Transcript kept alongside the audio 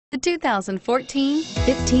The 2014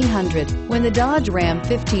 1500. When the Dodge Ram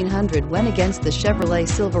 1500 went against the Chevrolet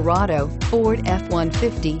Silverado, Ford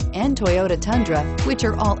F-150, and Toyota Tundra, which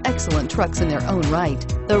are all excellent trucks in their own right,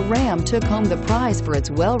 the Ram took home the prize for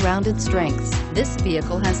its well-rounded strengths. This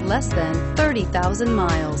vehicle has less than 30,000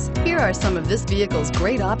 miles. Here are some of this vehicle's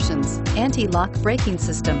great options: anti-lock braking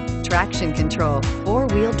system, traction control,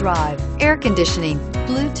 four-wheel drive, air conditioning,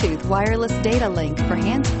 Bluetooth wireless data link for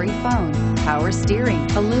hands-free phone, power steering,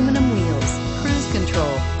 aluminum wheels, cruise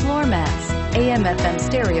control, floor mats, AM/FM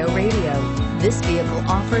stereo radio. This vehicle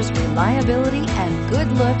offers reliability and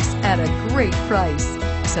good looks at a great price.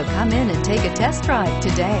 So come in and take a test drive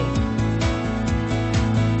today.